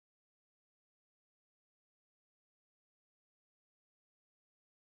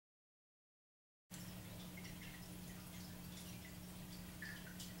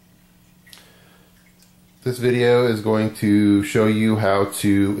This video is going to show you how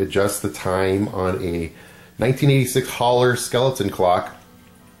to adjust the time on a 1986 Holler skeleton clock.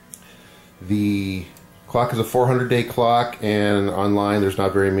 The clock is a 400-day clock, and online there's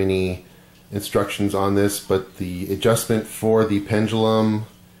not very many instructions on this, but the adjustment for the pendulum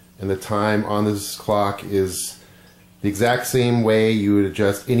and the time on this clock is the exact same way you would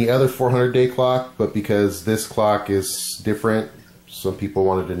adjust any other 400-day clock, but because this clock is different, some people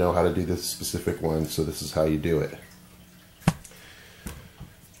wanted to know how to do this specific one, so this is how you do it.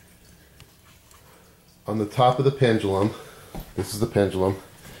 On the top of the pendulum, this is the pendulum,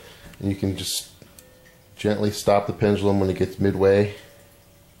 and you can just gently stop the pendulum when it gets midway.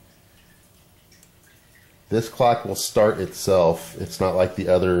 This clock will start itself. It's not like the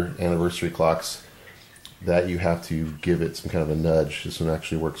other anniversary clocks that you have to give it some kind of a nudge. This one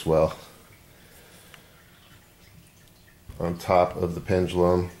actually works well. On top of the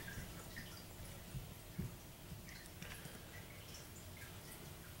pendulum,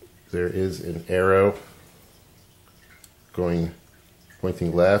 there is an arrow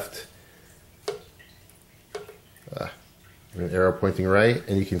pointing left, an arrow pointing right,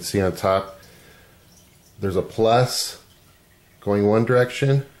 and you can see on top there's a plus going one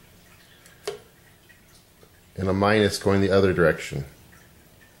direction and a minus going the other direction.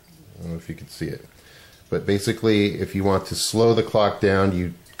 I don't know if you can see it. But basically, if you want to slow the clock down,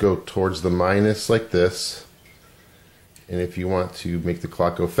 you go towards the minus like this. And if you want to make the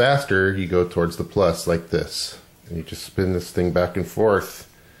clock go faster, you go towards the plus like this. And you just spin this thing back and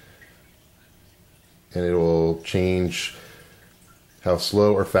forth, and it will change how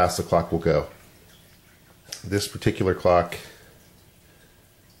slow or fast the clock will go. This particular clock,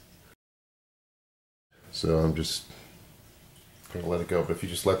 so I'm just going to let it go, but if you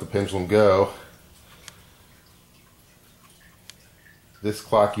just let the pendulum go, this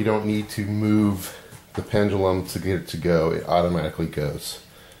clock, you don't need to move the pendulum to get it to go. It automatically goes.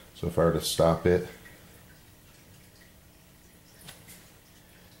 So if I were to stop it,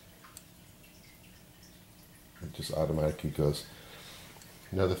 it just automatically goes.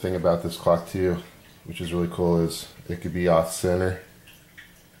 Another thing about this clock too, which is really cool, is it could be off center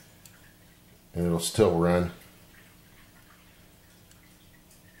and it'll still run.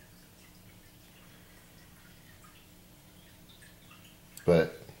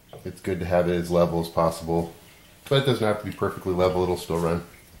 But it's good to have it as level as possible. But it doesn't have to be perfectly level, it'll still run.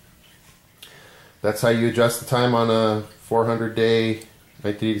 That's how you adjust the time on a 400-day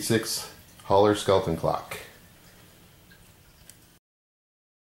 1986 Holler skeleton clock.